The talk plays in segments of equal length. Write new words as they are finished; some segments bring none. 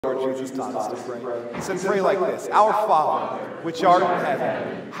Lord Jesus taught us to pray. He said, pray like this: Our Father, which art in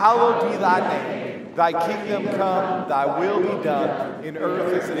heaven, hallowed be thy name. Thy kingdom come, thy will be done, in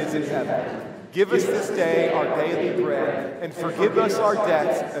earth as it is in heaven. Give us this day our daily bread, and forgive us our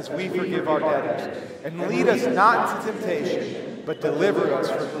debts as we forgive our debtors. And lead us not into temptation, but deliver us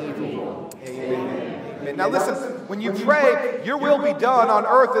from evil. Amen. Amen. Now listen, when you pray, your will be done on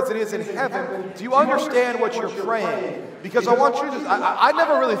earth as it is in heaven. Do you understand what you're praying? Because I want you to, I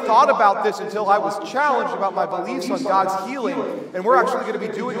never really thought about this until I was challenged about my beliefs on God's healing. And we're actually going to be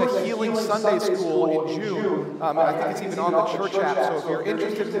doing a healing Sunday school in June. I think it's even on the church app. So if you're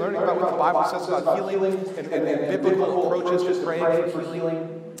interested in learning about what the Bible says about healing and biblical approaches to praying for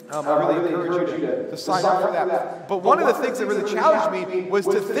healing, I really encourage you to sign up for that. But one of the things that really challenged me was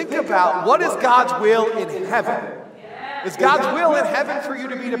to think about what is God's will in heaven. Is God's will in heaven for you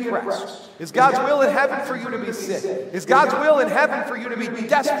to be depressed? Is God's will in heaven for you to be sick? Is God's will in heaven for you to be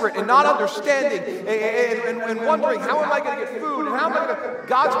desperate and not understanding and wondering, how am I going to get food? And how am I going to...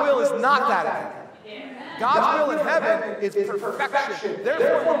 God's will is not that in heaven. God's will in heaven is perfection.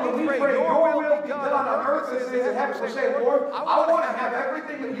 Therefore, when we pray, your will be done on earth as it is in heaven, we're saying, Lord, I want to have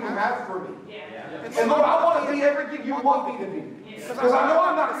everything that you have for me. And Lord, I want to be everything you want me to be. Because I know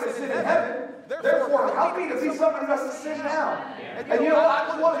I'm not going to sit in heaven. Therefore, help me to be someone who has to sit down. And you know, I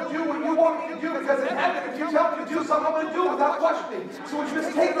just want to do what you want me to do, because in heaven, if you tell me to do something, I'm going to do it without questioning. So would you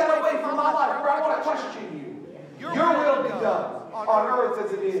just take that away from my life, where I want to question you? Your will be done on earth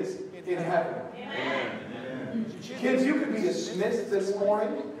as it is in heaven. Kids, you can be dismissed this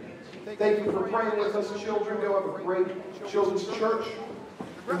morning. Thank you for praying with us, children. Go have a great children's church.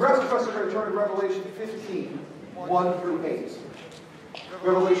 The rest of us are going to turn to Revelation 15, 1 through 8.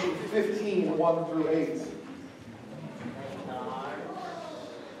 Revelation 15, 1 through 8.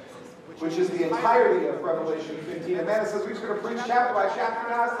 Which is the entirety of Revelation 15. And Amanda says we're just going to preach chapter by chapter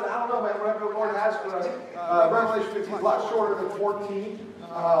now. I said, I don't know, man, whatever the Lord has for us. Revelation 15 is a lot shorter than 14.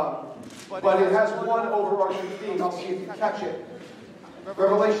 But it has one overarching theme. I'll see if you catch it.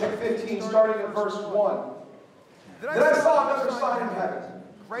 Revelation 15, starting at verse 1. Then I saw another sign in heaven,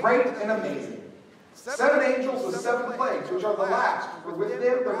 great and amazing. 7 angels with 7 plagues, which are the last, for with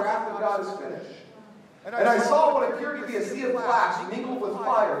them the wrath of God is finished. And I saw what appeared to be a sea of glass mingled with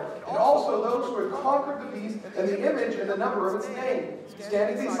fire, and also those who had conquered the beast and the image and the number of its name,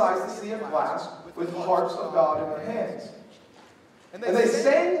 standing beside the sea of glass with harps of God in their hands. And they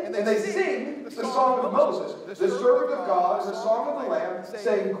sing the song of Moses, the servant of God, and the song of the Lamb,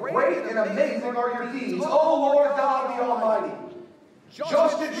 saying, Great and amazing are your deeds, O Lord God the Almighty.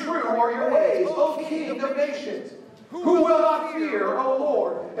 Just and true are your ways, O King of nations. Who will not fear, O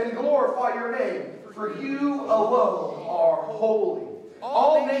Lord, and glorify your name? For you alone are holy.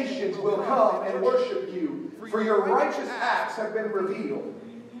 All nations will come and worship you, for your righteous acts have been revealed.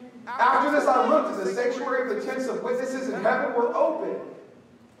 After this I looked, and the sanctuary of the tents of witnesses in heaven were open.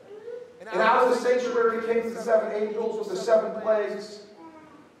 And out of the sanctuary came the 7 angels with the 7 plagues.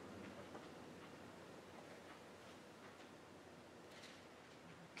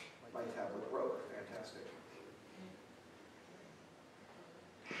 My tablet broke. Fantastic.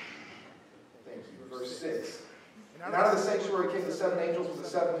 Thank you. Verse 6. And out of the sanctuary came the 7 angels with the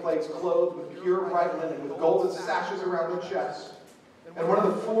 7 plagues, clothed with pure white linen, with golden sashes around their chests. And one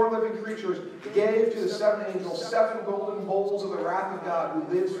of the 4 living creatures gave to the 7 angels 7 golden bowls of the wrath of God,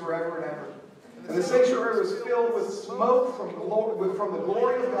 who lives forever and ever. And the sanctuary was filled with smoke from the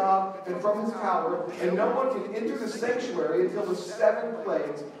glory of God and from his power, and no one can enter the sanctuary until the 7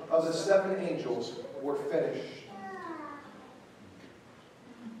 plagues of the 7 angels were finished.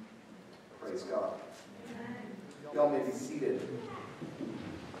 Praise God. Y'all may be seated.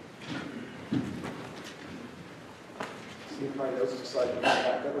 See if my notes decide to come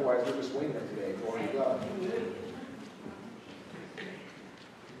back. Otherwise, we're just winging it today. Glory to God.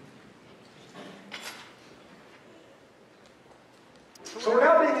 So we're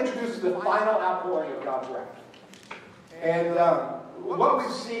now being introduced to the final outpouring of God's wrath. And what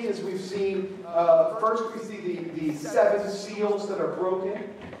we've seen is first we see the 7 seals that are broken.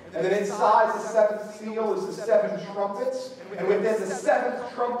 And then inside the 7th seal is the 7 trumpets. And within the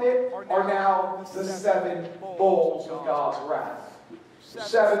 7th trumpet are now the 7 bowls of God's wrath.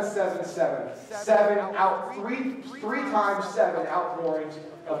 7, 7, 7. 7 out, three times 7 outpourings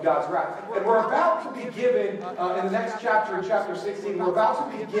of God's wrath. And we're about to be given, in the next chapter, in chapter 16, we're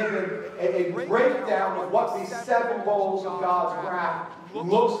about to be given a breakdown of what these 7 bowls of God's wrath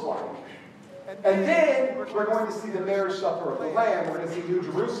looks like. And then we're going to see the marriage supper of the Lamb. We're going to see New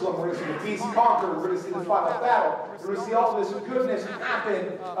Jerusalem. We're going to see the beast conquered. We're going to see the final battle. We're going to see all this goodness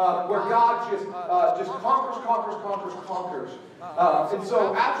happen where God just conquers. And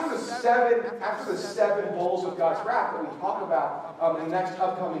so after the seven bowls of God's wrath that we talk about in the next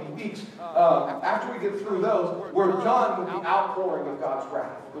upcoming weeks, after we get through those, we're done with the outpouring of God's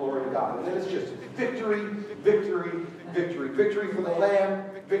wrath. Glory to God. And then it's just victory, victory, victory. Victory for the Lamb,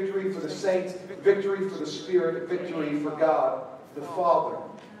 victory for the saints, victory for the Spirit, victory for God the Father.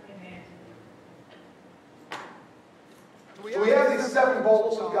 So we have these seven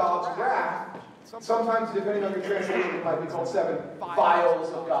bowls of God's wrath. Sometimes, depending on your translation, it might be called seven vials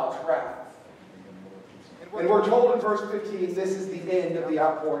of God's wrath. And we're told in verse 15, this is the end of the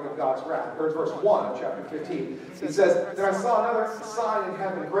outpouring of God's wrath. Or verse 1 of chapter 15. It says, "Then I saw another sign in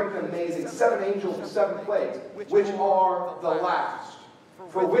heaven, great and amazing, 7 angels with 7 plagues, which are the last.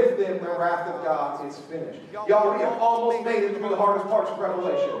 For with them the wrath of God is finished." Y'all, we have almost made it through the hardest parts of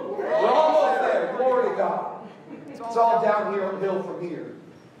Revelation. We're almost there. Glory to God. It's all downhill from here.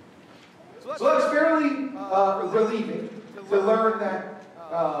 So that's fairly relieving to learn that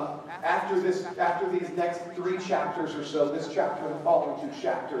after these next 3 chapters or so, this chapter and the following 2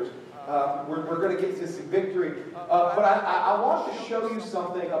 chapters, we're going to get to some victory. But I want to show you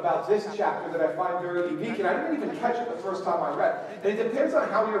something about this chapter that I find very unique, and I didn't even catch it the first time I read. And it depends on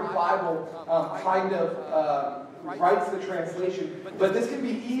how your Bible kind of writes the translation, but this can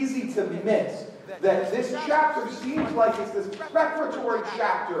be easy to miss. That this chapter seems like it's this preparatory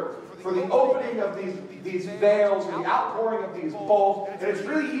chapter for the opening of these veils and the outpouring of these bowls. And it's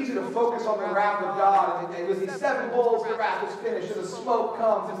really easy to focus on the wrath of God. And with these 7 bowls, the wrath is finished, and the smoke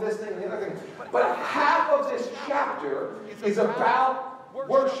comes, and this thing and the other thing. But half of this chapter is about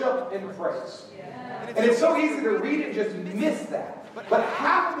worship and praise. And it's so easy to read and just miss that. But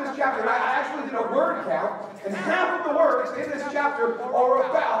half of this chapter, and I actually did a word count, and half of the words in this chapter are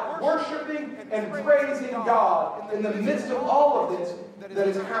about worshiping and praising God in the midst of all of this that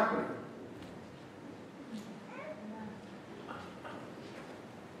is happening.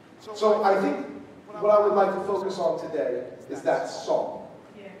 So I think what I would like to focus on today is that song.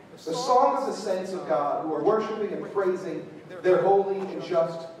 The song is the saints of God who are worshiping and praising their holy and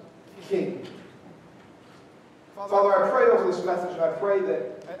just King. Father, I pray over this message, and I pray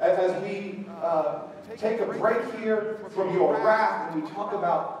that as we take a break here from your wrath and we talk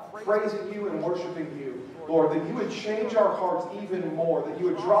about praising you and worshiping you, Lord, that you would change our hearts even more, that you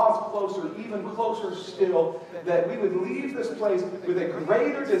would draw us closer, even closer still, that we would leave this place with a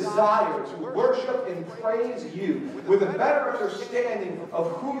greater desire to worship and praise you, with a better understanding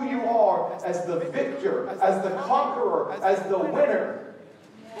of who you are as the victor, as the conqueror, as the winner.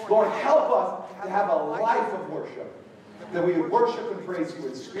 Lord, help us to have a life of worship, that we would worship and praise you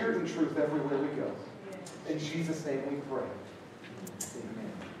in spirit and truth everywhere we go. In Jesus' name we pray.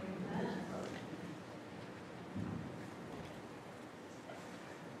 Amen.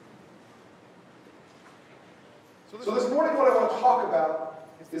 So this morning what I want to talk about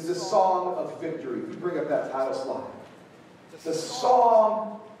is the song of victory. If you bring up that title slide. The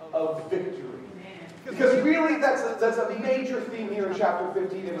song of victory. Because really that's a major theme here in chapter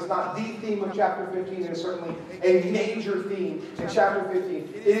 15. It is not the theme of chapter 15. It is certainly a major theme in chapter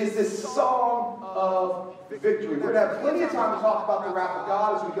 15. It is this song of victory. We're going to have plenty of time to talk about the wrath of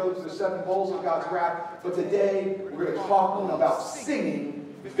God as we go through the 7 bowls of God's wrath. But today we're going to talk about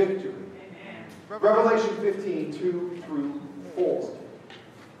singing victory. Revelation 15, 2 through 4.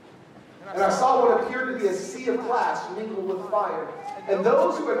 "And I saw what appeared to be a sea of glass mingled with fire, and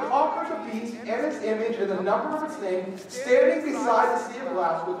those who had conquered the beast and its image and the number of its name, standing beside the sea of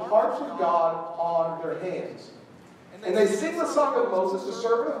glass with harps of God on their hands. And they sing the song of Moses, the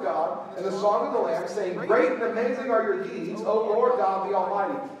servant of God, and the song of the Lamb, saying, 'Great and amazing are your deeds, O Lord God the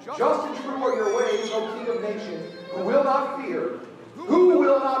Almighty. Just and true are your ways, O King of nations, who will not fear,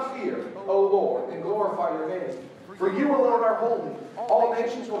 O Lord, and glorify your name. For you alone are holy. All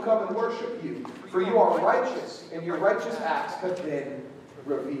nations will come and worship you. For you are righteous, and your righteous acts have been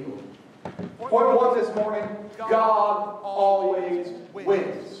revealed.'" Point 1 this morning, God always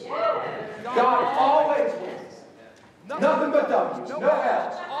wins. God always wins. Nothing but W's, no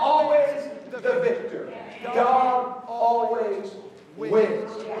L's. Always the victor. God always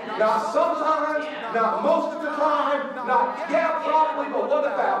wins. Not sometimes, not most of the time, not yeah, probably, but what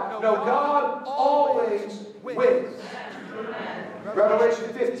about? No, God always wins.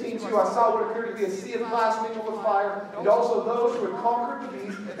 Revelation 15:2, "I saw what appeared to be a sea of glass mingled with fire, and also those who had conquered the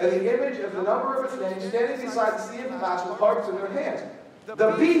beast and the image of the number of its name, standing beside the sea of glass with harps in their hands.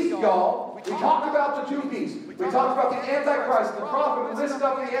 The beast, y'all. We talked about the two beasts. We talked about the Antichrist, the prophet who listed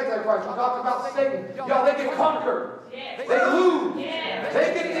up the Antichrist. We talked about Satan. Y'all, they get conquered. They lose.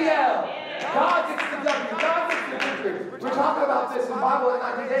 They get the L. God gets the W. God gets the victory. We're talking about this in Bible in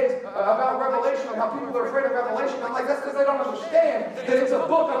 90 days, about Revelation and how people are afraid of Revelation. I'm like, that's because they don't understand that it's a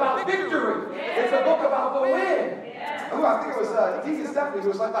book about victory. It's a book about the win. Ooh, I think it was Deacon Stephanie who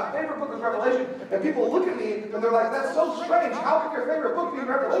was like, my favorite book is Revelation. And people look at me and they're like, that's so strange. How could your favorite book be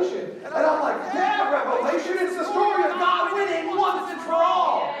Revelation? And I'm like, yeah, Revelation. It's the story of God winning once and for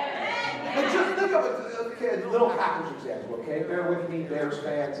all. And just think of it, okay, little Packers example, okay? Bear with me, Bears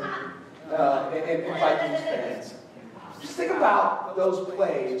fans and Vikings fans. Just think about those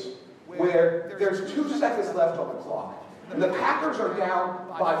plays where there's 2 seconds left on the clock. And the Packers are down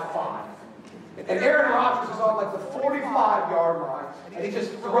by 5. And Aaron Rodgers is on like the 45-yard line, and he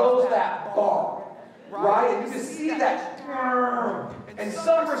just throws that ball, right? And you just see that, and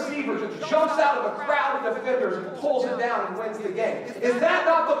some receiver just jumps out of a crowd of defenders and pulls it down and wins the game. Is that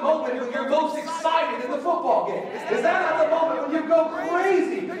not the moment when you're most excited in the football game? Is that not the moment when you go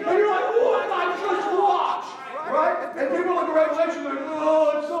crazy? And you're like, what did I just watch? Right? And people look at Revelation and they're like,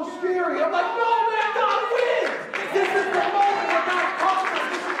 oh, it's so scary. I'm like, no, man, God wins. This is the moment where God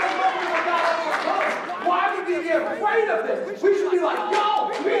conquers. This is the moment where God overcomes. Why would we be afraid of this? We should be like,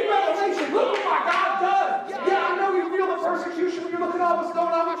 yo, read Revelation. Look what my God does. Yeah, I know you feel the persecution when you look at all what's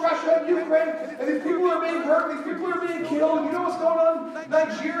going on with Russia and Ukraine, and these people are being hurt, these people are being killed, and you know what's going on in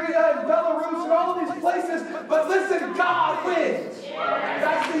Nigeria and Belarus and all of these places. But listen, God wins.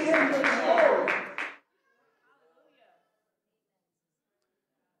 That's the end of the story.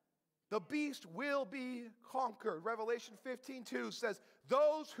 The beast will be conquered. Revelation 15:2 says,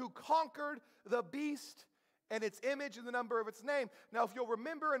 those who conquered the beast and its image and the number of its name. Now, if you'll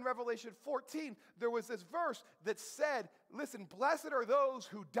remember in Revelation 14, there was this verse that said, listen, blessed are those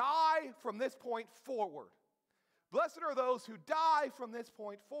who die from this point forward. Blessed are those who die from this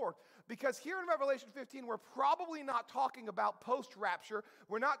point forward. Because here in Revelation 15, we're probably not talking about post-rapture.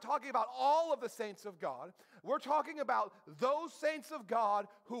 We're not talking about all of the saints of God. We're talking about those saints of God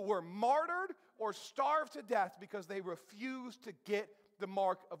who were martyred or starved to death because they refused to get the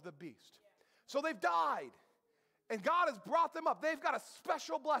mark of the beast. So they've died. And God has brought them up. They've got a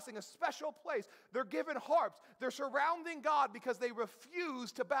special blessing, a special place. They're given harps. They're surrounding God because they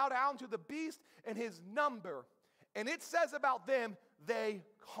refuse to bow down to the beast and his number. And it says about them, they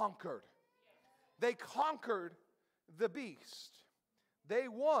conquered. They conquered the beast. They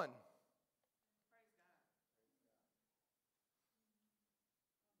won.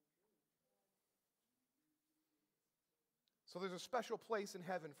 So there's a special place in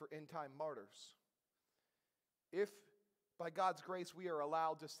heaven for end-time martyrs. If, by God's grace, we are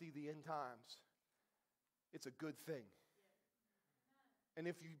allowed to see the end times, it's a good thing. And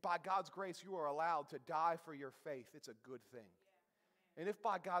if you, by God's grace, you are allowed to die for your faith, it's a good thing. And if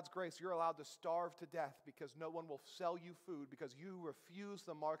by God's grace you're allowed to starve to death because no one will sell you food because you refuse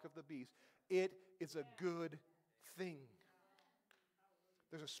the mark of the beast, it is a good thing.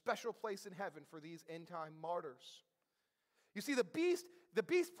 There's a special place in heaven for these end-time martyrs. You see, the beast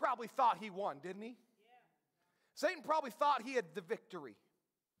probably thought he won, didn't he? Satan probably thought he had the victory.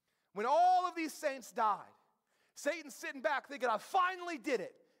 When all of these saints died, Satan's sitting back thinking, I finally did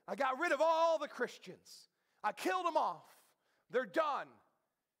it. I got rid of all the Christians. I killed them off. They're done.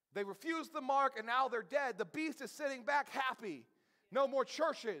 They refused the mark and now they're dead. The beast is sitting back happy. No more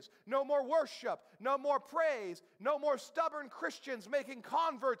churches, no more worship, no more praise, no more stubborn Christians making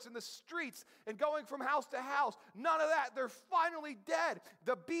converts in the streets and going from house to house. None of that. They're finally dead.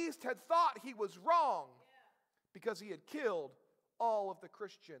 The beast had thought he was wrong because he had killed all of the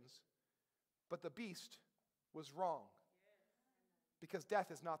Christians. But the beast was wrong because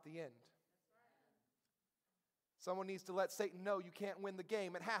death is not the end. Someone needs to let Satan know you can't win the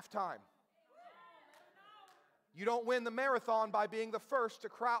game at halftime. You don't win the marathon by being the first to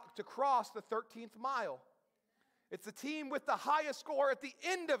cross the 13th mile. It's the team with the highest score at the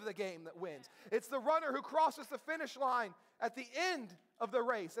end of the game that wins. It's the runner who crosses the finish line at the end of the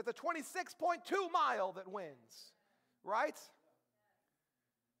race, at the 26.2 mile that wins. Right?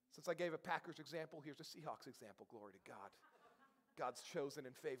 Since I gave a Packers example, here's a Seahawks example. Glory to God. God's chosen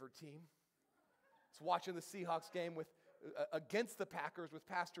and favored team. I was watching the Seahawks game against the Packers with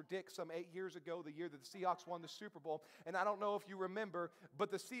Pastor Dick some 8 years ago, the year that the Seahawks won the Super Bowl. And I don't know if you remember, but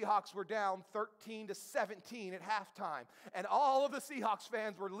the Seahawks were down 13-17 at halftime. And all of the Seahawks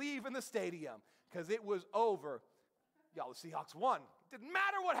fans were leaving the stadium because it was over. Y'all, the Seahawks won. It didn't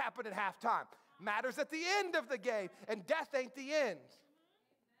matter what happened at halftime. Matters at the end of the game. And death ain't the end.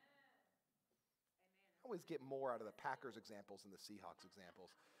 always get more out of the Packers examples than the Seahawks examples.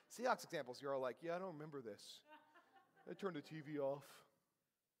 Seahawks examples, you're all like, yeah, I don't remember this. I turned the TV off.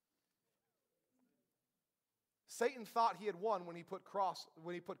 Satan thought he had won when he put Christ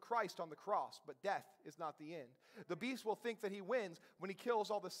on the cross, but death is not the end. The beast will think that he wins when he kills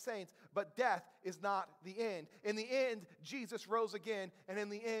all the saints, but death is not the end. In the end, Jesus rose again, and in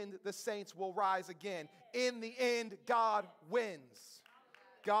the end, the saints will rise again. In the end, God wins.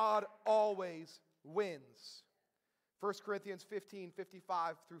 God always wins. 1 Corinthians 15,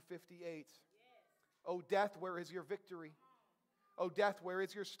 55 through 58. O death, where is your victory? O death, where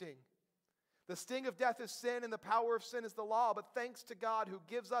is your sting? The sting of death is sin, and the power of sin is the law. But thanks to God who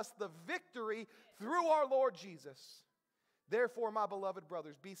gives us the victory through our Lord Jesus. Therefore, my beloved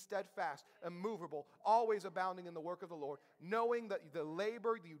brothers, be steadfast, immovable, always abounding in the work of the Lord, knowing that the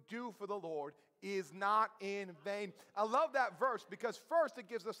labor you do for the Lord is not in vain. I love that verse because first it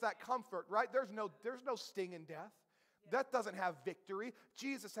gives us that comfort, right? There's no sting in death. Death doesn't have victory.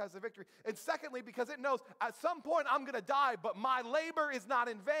 Jesus has the victory. And secondly, because it knows at some point I'm going to die, but my labor is not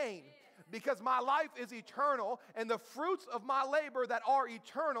in vain because my life is eternal and the fruits of my labor that are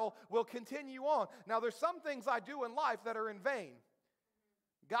eternal will continue on. Now, there's some things I do in life that are in vain.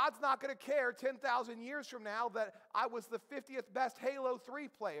 God's not going to care 10,000 years from now that I was the 50th best Halo 3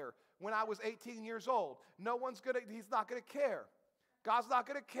 player when I was 18 years old. He's not going to care. God's not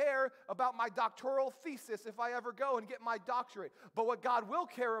going to care about my doctoral thesis if I ever go and get my doctorate. But what God will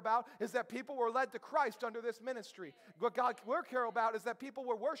care about is that people were led to Christ under this ministry. What God will care about is that people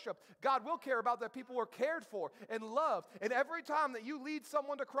were worshiped. God will care about that people were cared for and loved. And every time that you lead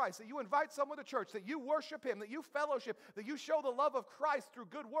someone to Christ, that you invite someone to church, that you worship Him, that you fellowship, that you show the love of Christ through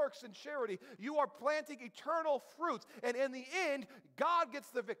good works and charity, you are planting eternal fruits. And in the end, God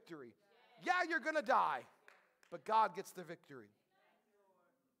gets the victory. Yeah, you're going to die, but God gets the victory.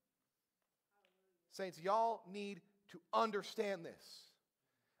 Saints, y'all need to understand this.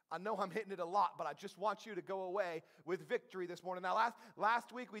 I know I'm hitting it a lot, but I just want you to go away with victory this morning. Now,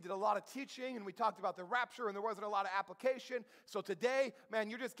 last week we did a lot of teaching and we talked about the rapture and there wasn't a lot of application. So today, man,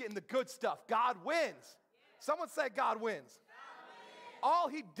 you're just getting the good stuff. God wins. Someone say God wins. God wins. All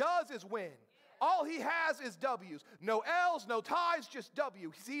He does is win. All He has is W's. No L's, no ties, just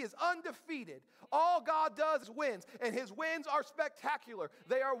W. He is undefeated. All God does is wins, and His wins are spectacular.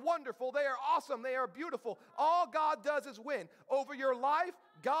 They are wonderful. They are awesome. They are beautiful. All God does is win. Over your life,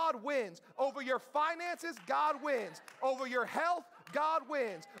 God wins. Over your finances, God wins. Over your health, God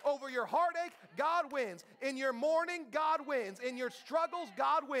wins. Over your heartache, God wins. In your mourning, God wins. In your struggles,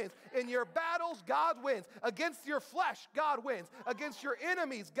 God wins. In your battles, God wins. Against your flesh, God wins. Against your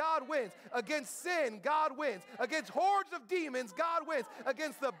enemies, God wins. Against sin, God wins. Against hordes of demons, God wins.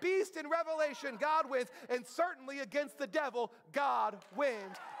 Against the beast in Revelation, God wins. And certainly against the devil, God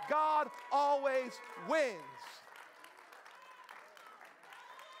wins. God always wins.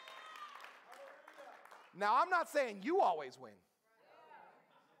 Now, I'm not saying you always win,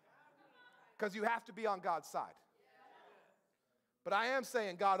 because you have to be on God's side. But I am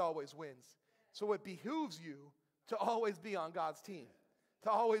saying God always wins. So it behooves you to always be on God's team, to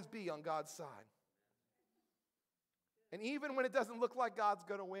always be on God's side. And even when it doesn't look like God's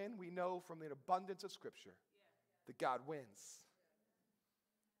going to win, we know from the abundance of Scripture that God wins.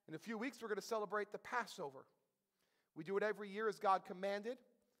 In a few weeks, we're going to celebrate the Passover. We do it every year as God commanded.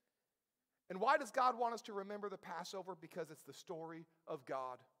 And why does God want us to remember the Passover? Because it's the story of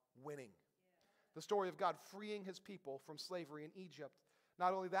God winning. The story of God freeing His people from slavery in Egypt.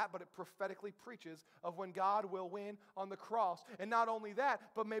 Not only that, but it prophetically preaches of when God will win on the cross. And not only that,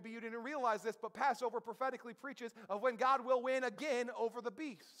 but maybe you didn't realize this, but Passover prophetically preaches of when God will win again over the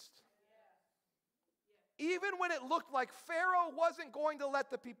beast. Even when it looked like Pharaoh wasn't going to let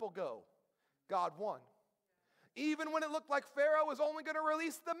the people go, God won. Even when it looked like Pharaoh was only going to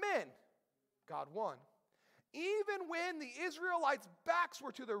release the men, God won. Even when the Israelites' backs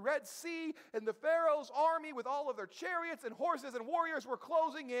were to the Red Sea and the Pharaoh's army with all of their chariots and horses and warriors were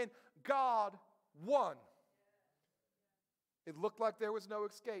closing in, God won. It looked like there was no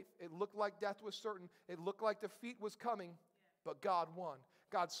escape. It looked like death was certain. It looked like defeat was coming, but God won.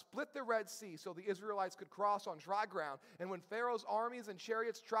 God split the Red Sea so the Israelites could cross on dry ground. And when Pharaoh's armies and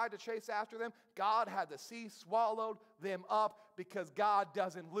chariots tried to chase after them, God had the sea swallowed them up because God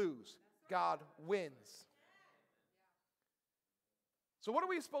doesn't lose. God wins. So what are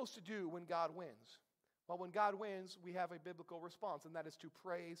we supposed to do when God wins? Well, when God wins, we have a biblical response, and that is to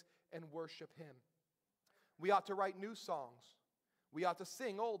praise and worship Him. We ought to write new songs. We ought to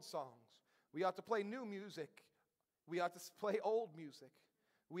sing old songs. We ought to play new music. We ought to play old music.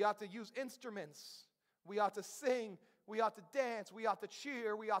 We ought to use instruments. We ought to sing. We ought to dance. We ought to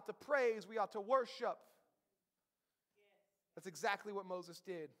cheer. We ought to praise. We ought to worship. That's exactly what Moses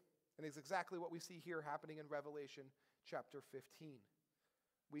did. And it's exactly what we see here happening in Revelation chapter 15.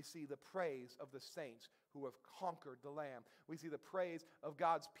 We see the praise of the saints who have conquered the Lamb. We see the praise of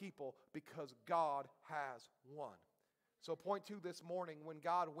God's people because God has won. So point 2 this morning, when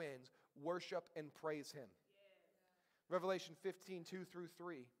God wins, worship and praise Him. Revelation 15, 2 through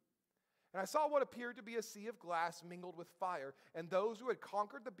 3. And I saw what appeared to be a sea of glass mingled with fire, and those who had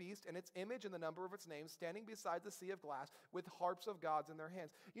conquered the beast and its image and the number of its name standing beside the sea of glass with harps of gods in their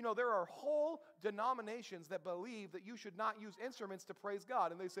hands. You know, there are whole denominations that believe that you should not use instruments to praise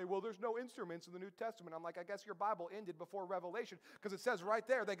God. And they say, well, there's no instruments in the New Testament. I'm like, I guess your Bible ended before Revelation, because it says right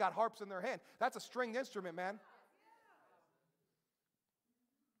there they got harps in their hand. That's a stringed instrument, man.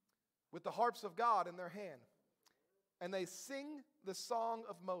 With the harps of God in their hand. And they sing the song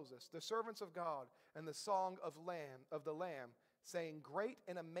of Moses, the servants of God, and the song of the Lamb, saying, great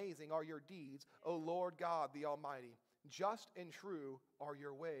and amazing are your deeds, O Lord God the Almighty. Just and true are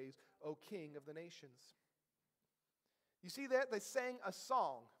your ways, O King of the nations. You see that? They sang a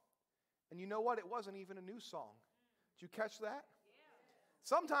song. And you know what? It wasn't even a new song. Did you catch that?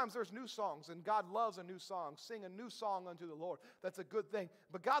 Sometimes there's new songs, and God loves a new song. Sing a new song unto the Lord. That's a good thing.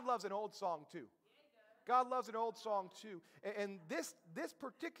 But God loves an old song too. God loves an old song too. And this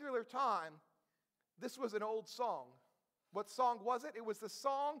particular time, this was an old song. What song was it? It was the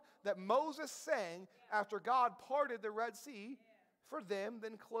song that Moses sang after God parted the Red Sea for them,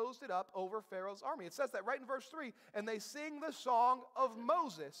 then closed it up over Pharaoh's army. It says that right in verse 3. And they sing the song of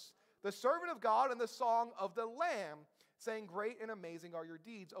Moses, the servant of God, and the song of the Lamb, saying, great and amazing are your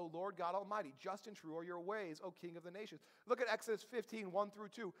deeds, O Lord God Almighty. Just and true are your ways, O King of the nations. Look at Exodus 15, 1 through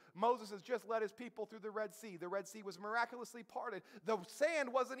 2. Moses has just led his people through the Red Sea. The Red Sea was miraculously parted. The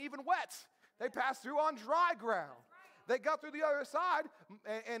sand wasn't even wet. They passed through on dry ground. They got through the other side,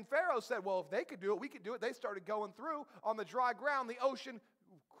 and Pharaoh said, well, if they could do it, we could do it. They started going through on the dry ground. The ocean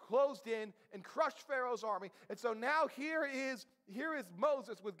closed in and crushed Pharaoh's army. And so now here is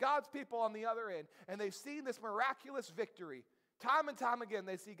Moses with God's people on the other end. And they've seen this miraculous victory. Time and time again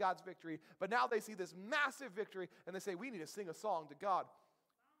they see God's victory. But now they see this massive victory and they say, we need to sing a song to God.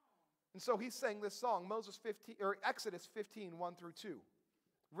 And so he sang this song, Exodus 15, 1 through 2,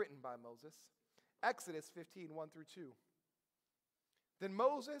 written by Moses. Exodus 15, 1 through 2. Then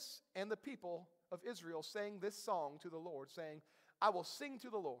Moses and the people of Israel sang this song to the Lord, saying, I will sing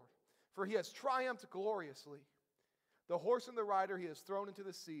to the Lord, for he has triumphed gloriously. The horse and the rider he has thrown into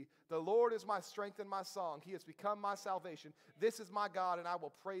the sea. The Lord is my strength and my song. He has become my salvation. This is my God, and I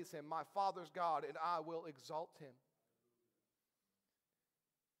will praise him, my Father's God, and I will exalt him.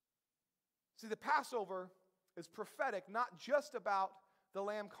 See, the Passover is prophetic, not just about the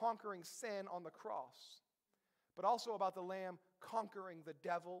Lamb conquering sin on the cross, but also about the Lamb conquering the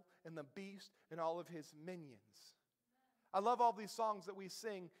devil and the beast and all of his minions. I love all these songs that we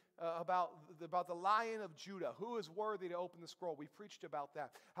sing about the Lion of Judah. Who is worthy to open the scroll? We preached about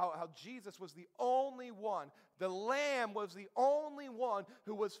that. How Jesus was the only one. The Lamb was the only one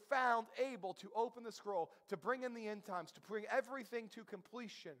who was found able to open the scroll, to bring in the end times, to bring everything to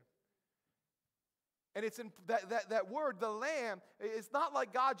completion. And it's in that word, the Lamb. It's not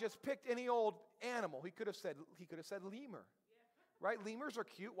like God just picked any old animal. He could have said lemur, right? Lemurs are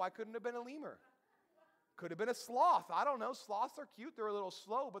cute. Why couldn't it have been a lemur? Could have been a sloth. I don't know. Sloths are cute. They're a little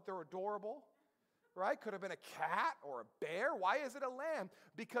slow, but they're adorable. Right? Could have been a cat or a bear. Why is it a lamb?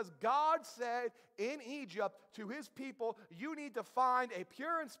 Because God said in Egypt to his people, you need to find a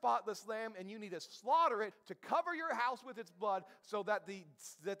pure and spotless lamb, and you need to slaughter it to cover your house with its blood, so that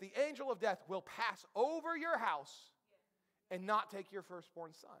the angel of death will pass over your house and not take your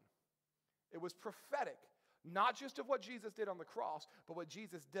firstborn son. It was prophetic. Not just of what Jesus did on the cross, but what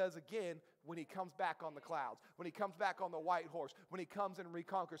Jesus does again when he comes back on the clouds, when he comes back on the white horse, when he comes and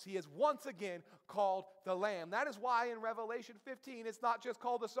reconquers. He is once again called the Lamb. That is why in Revelation 15, it's not just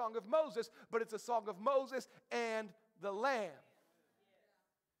called the Song of Moses, but it's a song of Moses and the Lamb.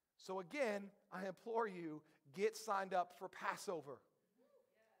 So again, I implore you, get signed up for Passover.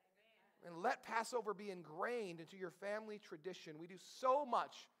 And let Passover be ingrained into your family tradition. We do so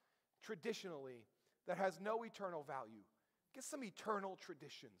much traditionally that has no eternal value. Get some eternal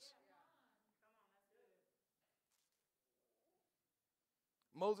traditions.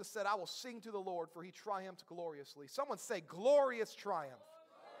 Moses said, I will sing to the Lord, for he triumphed gloriously. Someone say, glorious triumph.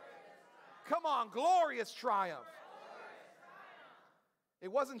 Come on, glorious triumph.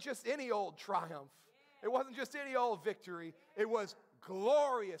 It wasn't just any old triumph. It wasn't just any old victory. It was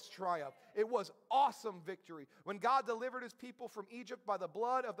glorious triumph. It was awesome victory. When God delivered his people from Egypt by the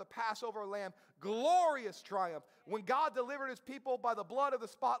blood of the Passover lamb, glorious triumph. When God delivered his people by the blood of the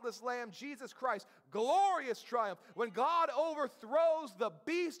spotless lamb, Jesus Christ, glorious triumph. When God overthrows the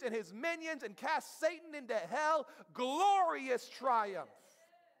beast and his minions and casts Satan into hell, glorious triumph.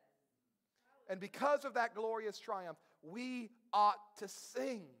 And because of that glorious triumph, we ought to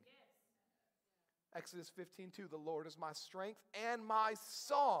sing. Exodus 15:2, the Lord is my strength and my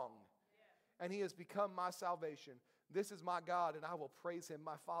song, and he has become my salvation. This is my God, and I will praise him,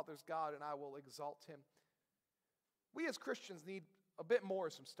 my Father's God, and I will exalt him. We as Christians need a bit more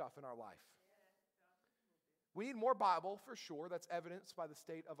of some stuff in our life. We need more Bible, for sure. That's evidenced by the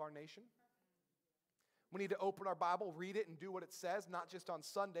state of our nation. We need to open our Bible, read it, and do what it says, not just on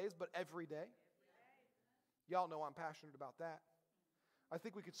Sundays, but every day. Y'all know I'm passionate about that. I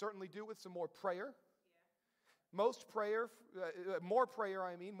think we could certainly do with some more prayer. More prayer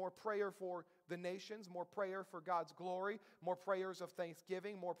for the nations, more prayer for God's glory, more prayers of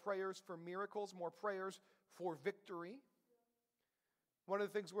thanksgiving, more prayers for miracles, more prayers for victory. One of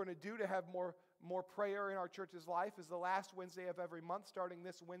the things we're going to do to have more prayer in our church's life is the last Wednesday of every month, starting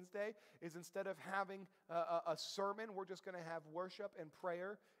this Wednesday, is instead of having a sermon, we're just going to have worship and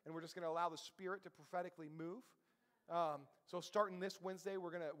prayer, and we're just going to allow the Spirit to prophetically move. So starting this Wednesday,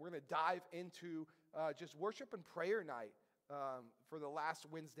 we're gonna dive into just worship and prayer night for the last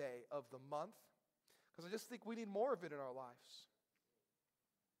Wednesday of the month, because I just think we need more of it in our lives.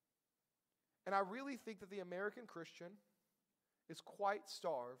 And I really think that the American Christian is quite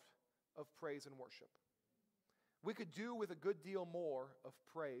starved of praise and worship. We could do with a good deal more of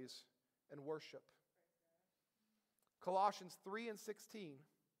praise and worship. Colossians 3:16.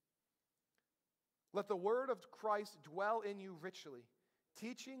 Let the word of Christ dwell in you richly,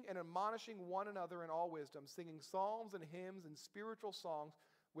 teaching and admonishing one another in all wisdom, singing psalms and hymns and spiritual songs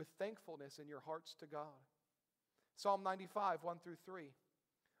with thankfulness in your hearts to God. Psalm 95, 1-3.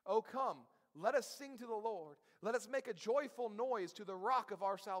 Oh, come, let us sing to the Lord. Let us make a joyful noise to the rock of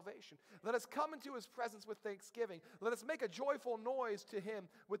our salvation. Let us come into his presence with thanksgiving. Let us make a joyful noise to him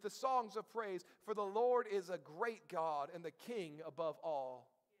with the songs of praise. For the Lord is a great God and the King above all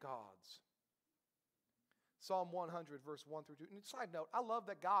gods. Psalm 100, verse 1-2. And side note, I love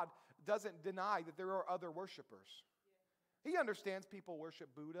that God doesn't deny that there are other worshipers. He understands people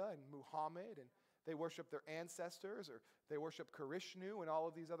worship Buddha and Muhammad, and they worship their ancestors, or they worship Karishnu and all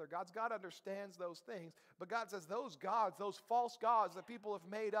of these other gods. God understands those things, but God says those gods, those false gods that people have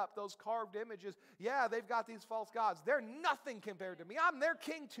made up, those carved images, yeah, they've got these false gods. They're nothing compared to me. I'm their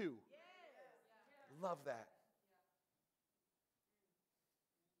king too. Love that.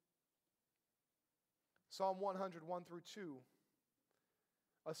 Psalm 100, 1-2.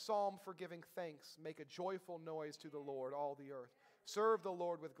 A psalm for giving thanks. Make a joyful noise to the Lord, all the earth. Serve the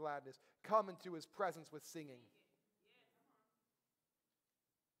Lord with gladness. Come into his presence with singing.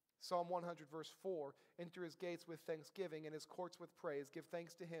 Psalm 100, verse 4. Enter his gates with thanksgiving and his courts with praise. Give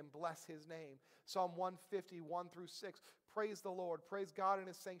thanks to him. Bless his name. Psalm 150, 1-6. Praise the Lord. Praise God in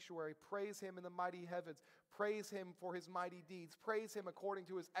his sanctuary. Praise him in the mighty heavens. Praise him for his mighty deeds. Praise him according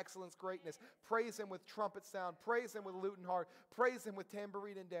to his excellence greatness. Praise him with trumpet sound. Praise him with lute and harp. Praise him with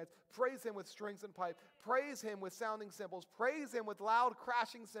tambourine and dance. Praise him with strings and pipe. Praise him with sounding cymbals. Praise him with loud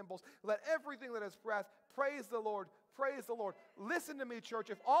crashing cymbals. Let everything that has breath praise the Lord. Praise the Lord. Listen to me, church.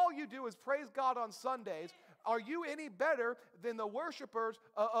 If all you do is praise God on Sundays, are you any better than the worshipers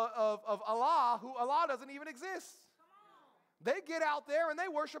of Allah, who Allah doesn't even exist? They get out there and they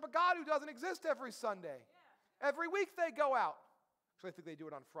worship a God who doesn't exist every Sunday. Every week they go out. Actually, I think they do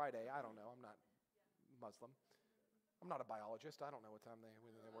it on Friday. I don't know. I'm not Muslim. I'm not a biologist. I don't know what time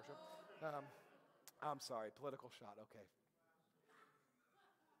they worship. I'm sorry. Political shot. Okay.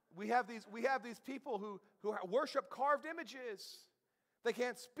 We have these people who worship carved images. They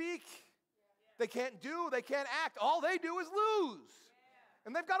can't speak. They can't do. They can't act. All they do is lose.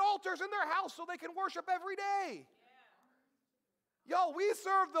 And they've got altars in their house so they can worship every day. Yo, we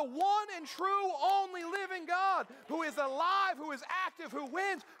serve the one and true, only living God who is alive, who is active, who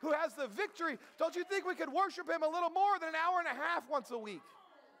wins, who has the victory. Don't you think we could worship him a little more than an hour and a half once a week?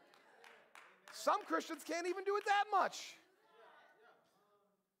 Some Christians can't even do it that much.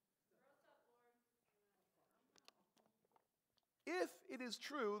 If it is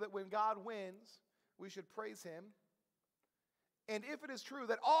true that when God wins, we should praise him, and if it is true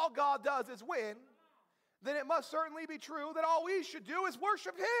that all God does is win, then it must certainly be true that all we should do is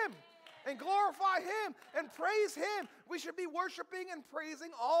worship him and glorify him and praise him. We should be worshiping and praising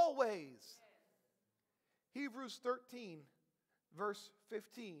always. Hebrews 13, verse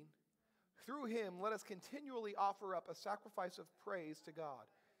 15. Through him, let us continually offer up a sacrifice of praise to God.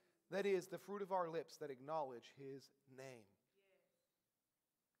 That is the fruit of our lips that acknowledge his name.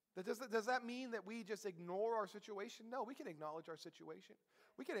 Does that mean that we just ignore our situation? No, we can acknowledge our situation.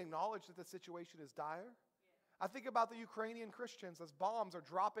 We can acknowledge that the situation is dire. I think about the Ukrainian Christians as bombs are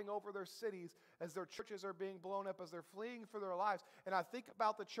dropping over their cities, as their churches are being blown up, as they're fleeing for their lives. And I think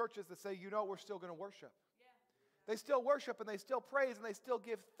about the churches that say, we're still going to worship. They still worship and they still praise and they still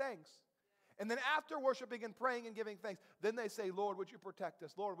give thanks. And then after worshiping and praying and giving thanks, then they say, Lord, would you protect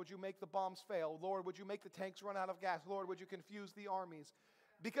us? Lord, would you make the bombs fail? Lord, would you make the tanks run out of gas? Lord, would you confuse the armies?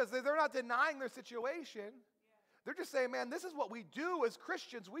 Because they're not denying their situation. They're just saying, man, this is what we do as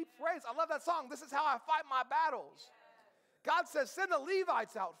Christians. We praise. I love that song. This is how I fight my battles. God says, send the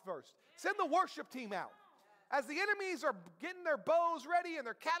Levites out first. Send the worship team out. As the enemies are getting their bows ready and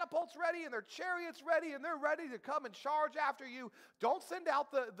their catapults ready and their chariots ready and they're ready to come and charge after you, don't send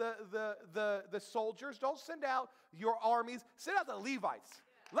out the soldiers. Don't send out your armies. Send out the Levites.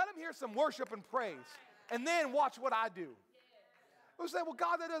 Let them hear some worship and praise. And then watch what I do. We say, well,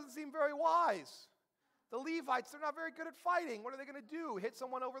 God, that doesn't seem very wise. The Levites, they're not very good at fighting. What are they going to do? Hit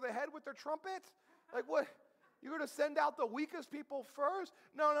someone over the head with their trumpet? Like what? You're going to send out the weakest people first?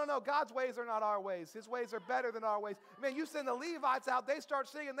 No. God's ways are not our ways. His ways are better than our ways. Man, you send the Levites out, they start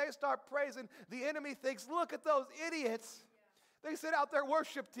singing, they start praising. The enemy thinks, look at those idiots. They sent out their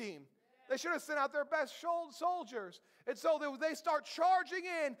worship team. They should have sent out their best soldiers. And so they start charging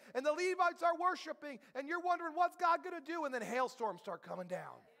in, and the Levites are worshiping, and you're wondering, what's God going to do? And then hailstorms start coming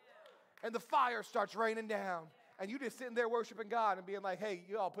down, and the fire starts raining down, and you just sitting there worshiping God and being like, hey,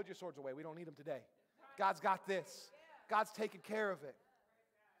 you all put your swords away. We don't need them today. God's got this. God's taking care of it.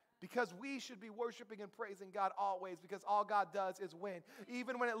 Because we should be worshiping and praising God always, because all God does is win.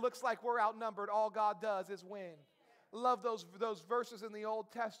 Even when it looks like we're outnumbered, all God does is win. Love those verses in the Old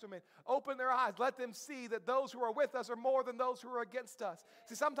Testament. Open their eyes. Let them see that those who are with us are more than those who are against us.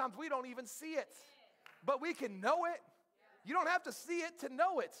 See, sometimes we don't even see it, but we can know it. You don't have to see it to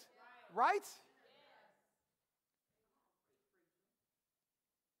know it, right?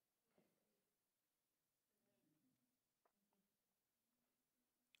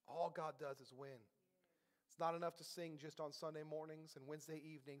 All God does is win. It's not enough to sing just on Sunday mornings and Wednesday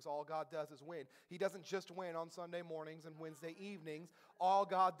evenings. All God does is win. He doesn't just win on Sunday mornings and Wednesday evenings. All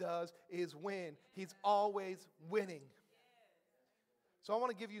God does is win. He's always winning. So I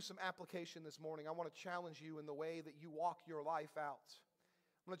want to give you some application this morning. I want to challenge you in the way that you walk your life out.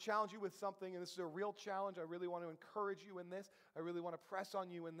 I'm going to challenge you with something, and this is a real challenge. I really want to encourage you in this. I really want to press on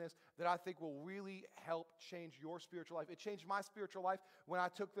you in this that I think will really help change your spiritual life. It changed my spiritual life when I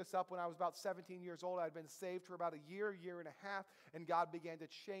took this up when I was about 17 years old. I had been saved for about a year and a half, and God began to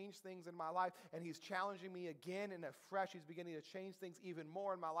change things in my life, and He's challenging me again and afresh. He's beginning to change things even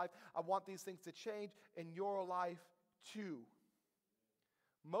more in my life. I want these things to change in your life too.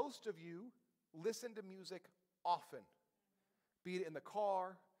 Most of you listen to music often. Be it in the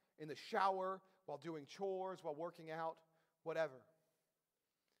car, in the shower, while doing chores, while working out, whatever.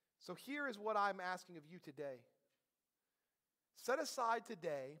 So here is what I'm asking of you today. Set aside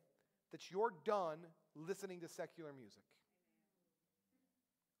today that you're done listening to secular music.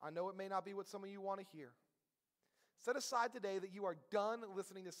 I know it may not be what some of you want to hear. Set aside today that you are done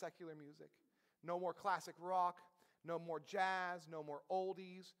listening to secular music. No more classic rock, no more jazz, no more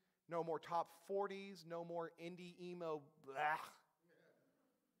oldies, no more top 40s, no more indie emo, blah.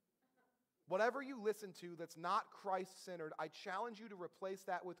 Whatever you listen to that's not Christ-centered, I challenge you to replace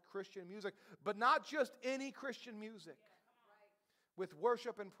that with Christian music, but not just any Christian music, with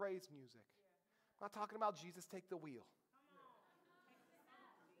worship and praise music. I'm not talking about Jesus Take the Wheel.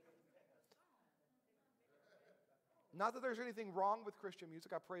 Not that there's anything wrong with Christian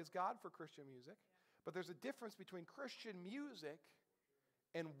music. I praise God for Christian music. But there's a difference between Christian music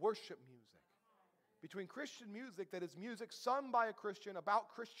and worship music. Between Christian music that is music sung by a Christian about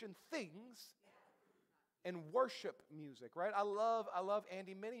Christian things and worship music, right? I love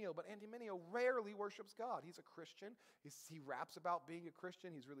Andy Mineo, but Andy Mineo rarely worships God. He's a Christian. He raps about being a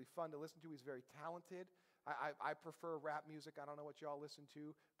Christian. He's really fun to listen to. He's very talented. I prefer rap music. I don't know what y'all listen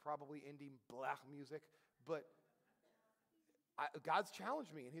to. Probably indie black music. But God's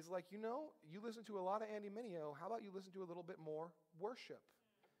challenged me, and He's like, you listen to a lot of Andy Mineo. How about you listen to a little bit more worship?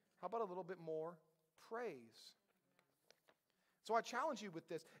 How about a little bit more praise? So I challenge you with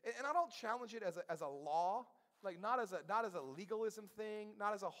this, and I don't challenge it as a law, like not as a legalism thing,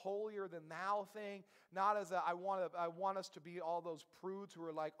 not as a holier than thou thing, not as I want us to be all those prudes who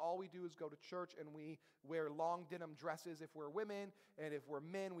are like, all we do is go to church and we wear long denim dresses if we're women, and if we're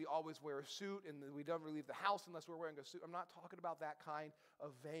men we always wear a suit, and we don't leave the house unless we're wearing a suit. I'm not talking about that kind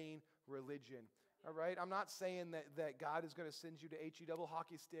of vain religion. All right? I'm not saying that God is going to send you to HE double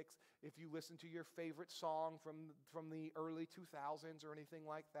hockey sticks if you listen to your favorite song from the early 2000s or anything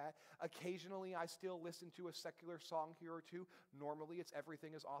like that. Occasionally, I still listen to a secular song here or two. Normally, it's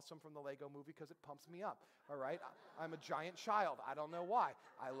Everything is Awesome from the Lego Movie because it pumps me up. All right? I'm a giant child. I don't know why.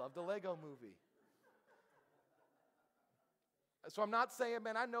 I love the Lego Movie. So I'm not saying,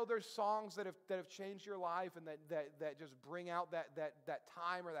 man, I know there's songs that have changed your life and that just bring out that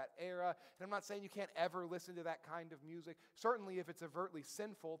time or that era. And I'm not saying you can't ever listen to that kind of music. Certainly if it's overtly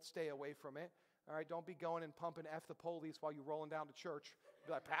sinful, stay away from it. All right, don't be going and pumping F the Police while you're rolling down to church.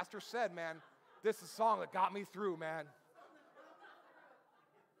 Be like, Pastor said, man, this is a song that got me through, man.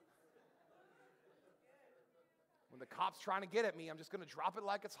 When the cop's trying to get at me, I'm just going to drop it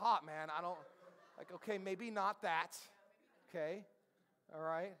like it's hot, man. Okay, maybe not that. Okay, all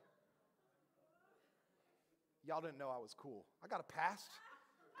right. Y'all didn't know I was cool. I got a past,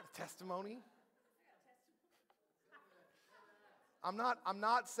 got a testimony. I'm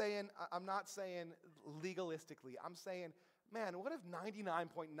not saying legalistically. I'm saying, man, what if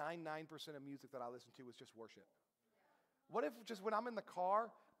 99.99% of music that I listen to is just worship? What if just when I'm in the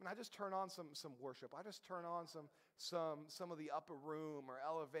car, I just turn on some worship. I just turn on some of the Upper Room or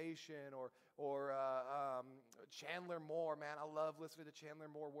Elevation or Chandler Moore. Man, I love listening to Chandler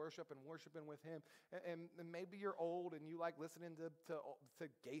Moore worship and worshiping with him. And maybe you're old and you like listening to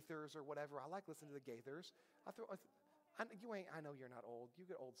Gaithers or whatever. I like listening to the Gaithers. I know you're not old. You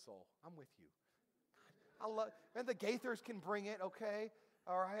get old soul. I'm with you. And the Gaithers can bring it. Okay,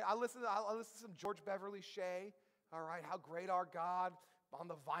 all right. I listen to some George Beverly Shea. All right, How Great Our God, on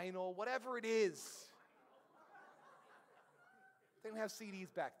the vinyl, whatever it is. They didn't have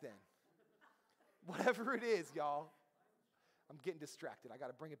CDs back then. Whatever it is, y'all. I'm getting distracted. I got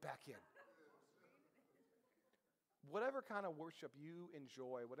to bring it back in. Whatever kind of worship you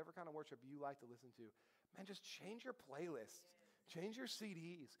enjoy, whatever kind of worship you like to listen to, man, just change your playlist. Change your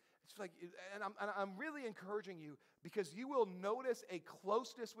CDs. It's like, and I'm really encouraging you because you will notice a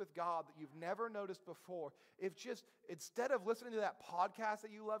closeness with God that you've never noticed before. If just, instead of listening to that podcast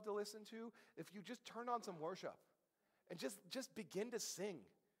that you love to listen to, if you just turned on some worship and just begin to sing.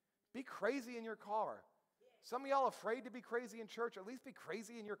 Be crazy in your car. Some of y'all afraid to be crazy in church. At least be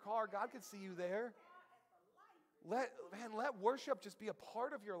crazy in your car. God can see you there. Let worship just be a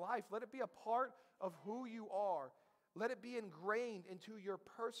part of your life. Let it be a part of who you are. Let it be ingrained into your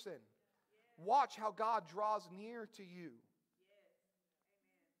person. Watch how God draws near to you.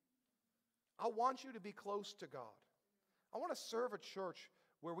 I want you to be close to God. I want to serve a church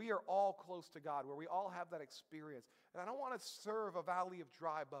where we are all close to God, where we all have that experience. And I don't want to serve a valley of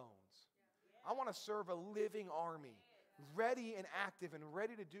dry bones. I want to serve a living army, ready and active and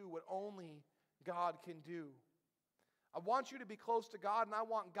ready to do what only God can do. I want you to be close to God, and I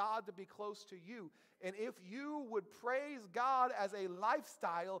want God to be close to you. And if you would praise God as a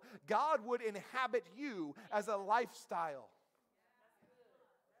lifestyle, God would inhabit you as a lifestyle.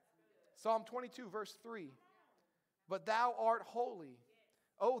 Psalm 22, verse 3. But thou art holy,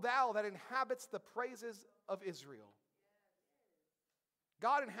 O thou that inhabits the praises of Israel.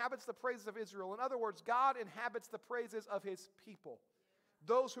 God inhabits the praises of Israel. In other words, God inhabits the praises of His people.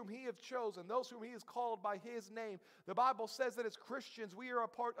 Those whom He has chosen, those whom He has called by His name. The Bible says that as Christians, we are a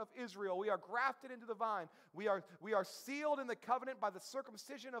part of Israel. We are grafted into the vine. We are sealed in the covenant by the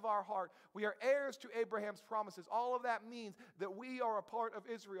circumcision of our heart. We are heirs to Abraham's promises. All of that means that we are a part of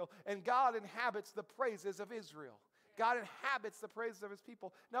Israel, and God inhabits the praises of Israel. God inhabits the praises of His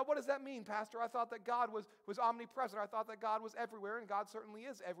people. Now, what does that mean, Pastor? I thought that God was omnipresent. I thought that God was everywhere, and God certainly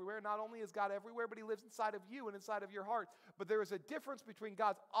is everywhere. Not only is God everywhere, but He lives inside of you and inside of your heart. But there is a difference between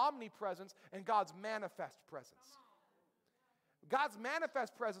God's omnipresence and God's manifest presence. God's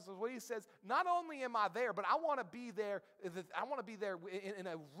manifest presence is what He says, not only am I there, but I want to be there. I want to be there in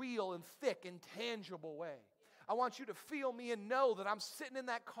a real and thick and tangible way. I want you to feel me and know that I'm sitting in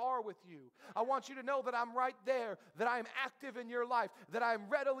that car with you. I want you to know that I'm right there, that I am active in your life, that I am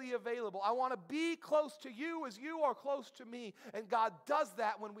readily available. I want to be close to you as you are close to me. And God does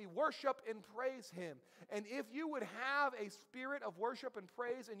that when we worship and praise Him. And if you would have a spirit of worship and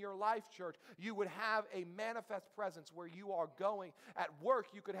praise in your life, church, you would have a manifest presence where you are going. At work,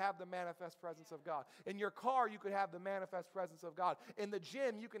 you could have the manifest presence of God. In your car, you could have the manifest presence of God. In the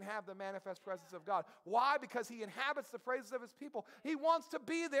gym, you can have the manifest presence of God. Why? Because He inhabits the praises of His people. He wants to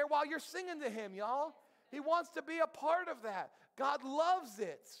be there while you're singing to Him, y'all. He wants to be a part of that. God loves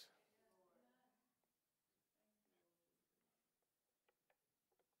it.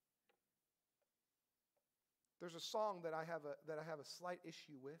 There's a song that I have a slight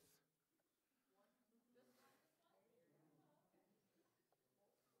issue with.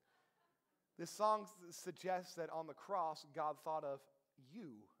 This song suggests that on the cross, God thought of you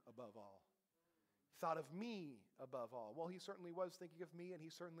above all. He thought of me above all. Well, he certainly was thinking of me, and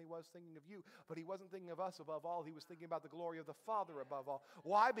he certainly was thinking of you, but he wasn't thinking of us above all. He was thinking about the glory of the Father above all.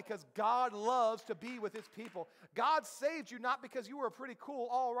 Why? Because God loves to be with his people. God saved you not because you were a pretty cool,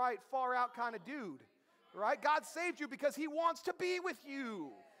 all right, far out kind of dude, right? God saved you because he wants to be with you.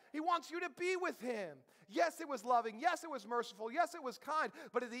 He wants you to be with him. Yes, it was loving. Yes, it was merciful. Yes, it was kind.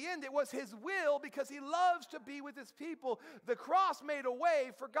 But at the end, it was his will because he loves to be with his people. The cross made a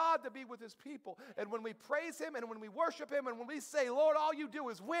way for God to be with his people. And when we praise him and when we worship him and when we say, Lord, all you do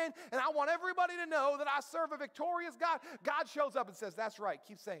is win, and I want everybody to know that I serve a victorious God, God shows up and says, that's right.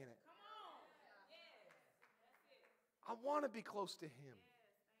 Keep saying it. Come on. Yes. That's it. I want to be close to him.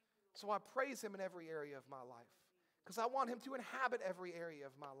 So I praise him in every area of my life, because I want him to inhabit every area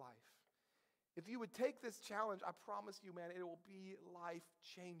of my life. If you would take this challenge, I promise you, man, it will be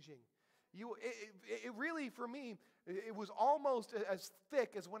life-changing. It really, for me, it was almost as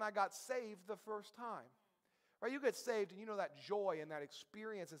thick as when I got saved the first time. Right? You get saved, and you know that joy and that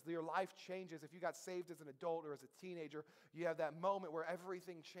experience as your life changes. If you got saved as an adult or as a teenager, you have that moment where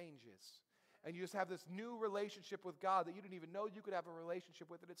everything changes. And you just have this new relationship with God that you didn't even know you could have a relationship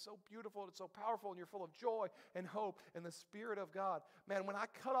with. And it's so beautiful and it's so powerful, and you're full of joy and hope and the Spirit of God. Man, when I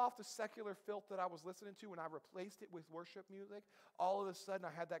cut off the secular filth that I was listening to and I replaced it with worship music, all of a sudden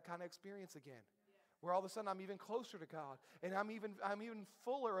I had that kind of experience again. Where all of a sudden I'm even closer to God, and I'm even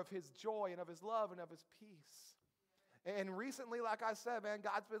fuller of his joy and of his love and of his peace. And recently, like I said, man,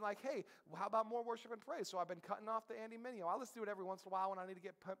 God's been like, hey, how about more worship and praise? So I've been cutting off the Andy Mineo. I listen to it every once in a while when I need to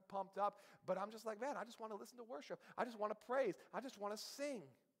get pumped up. But I'm just like, man, I just want to listen to worship. I just want to praise. I just want to sing.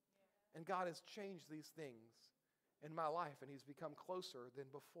 And God has changed these things in my life, and he's become closer than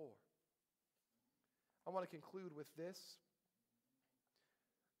before. I want to conclude with this.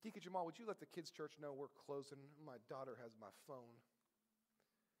 Deacon Jamal, would you let the kids' church know we're closing? My daughter has my phone.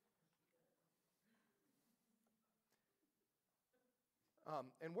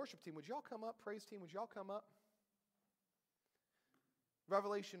 And worship team, would y'all come up? Praise team, would y'all come up?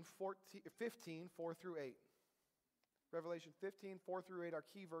 Revelation 15, 4 through 8. Revelation 15, 4 through 8, our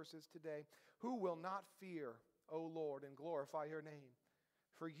key verses today. Who will not fear, O Lord, and glorify your name?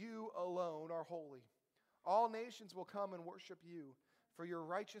 For you alone are holy. All nations will come and worship you, for your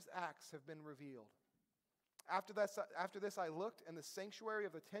righteous acts have been revealed. After this I looked, and the sanctuary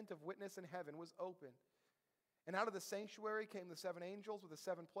of the tent of witness in heaven was opened. And out of the sanctuary came the 7 angels with the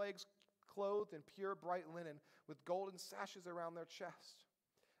 7 plagues, clothed in pure bright linen, with golden sashes around their chests.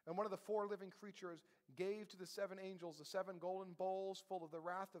 And one of the 4 living creatures gave to the 7 angels the 7 golden bowls full of the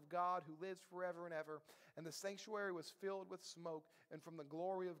wrath of God who lives forever and ever. And the sanctuary was filled with smoke, and from the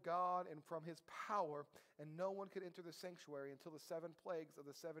glory of God and from his power. And no one could enter the sanctuary until the 7 plagues of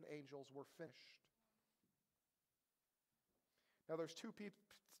the 7 angels were finished. Now there's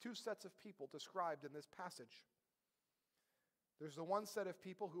two sets of people described in this passage. There's the one set of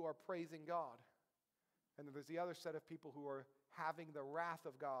people who are praising God, and then there's the other set of people who are having the wrath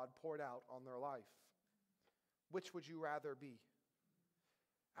of God poured out on their life. Which would you rather be?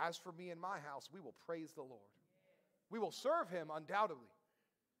 As for me and my house, we will praise the Lord. We will serve him undoubtedly,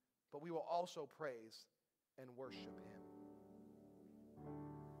 but we will also praise and worship him.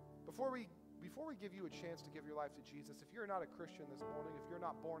 Before we give you a chance to give your life to Jesus, if you're not a Christian this morning, if you're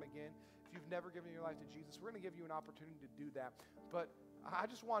not born again, if you've never given your life to Jesus, we're going to give you an opportunity to do that. But I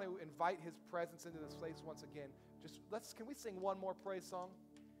just want to invite his presence into this place once again. Can we sing one more praise song?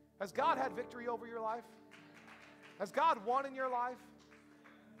 Has God had victory over your life? Has God won in your life?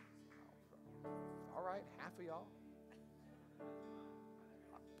 All right, half of y'all.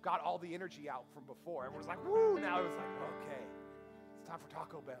 Got all the energy out from before. Everyone's like, woo! Now it was like, okay, it's time for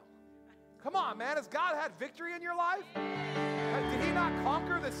Taco Bell. Come on, man. Has God had victory in your life? Did he not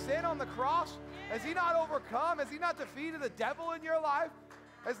conquer the sin on the cross? Has he not overcome? Has he not defeated the devil in your life?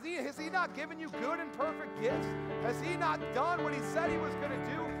 Has he not given you good and perfect gifts? Has he not done what he said he was going to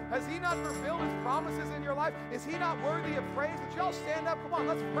do? Has he not fulfilled his promises in your life? Is he not worthy of praise? Would y'all stand up? Come on,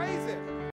 let's praise him.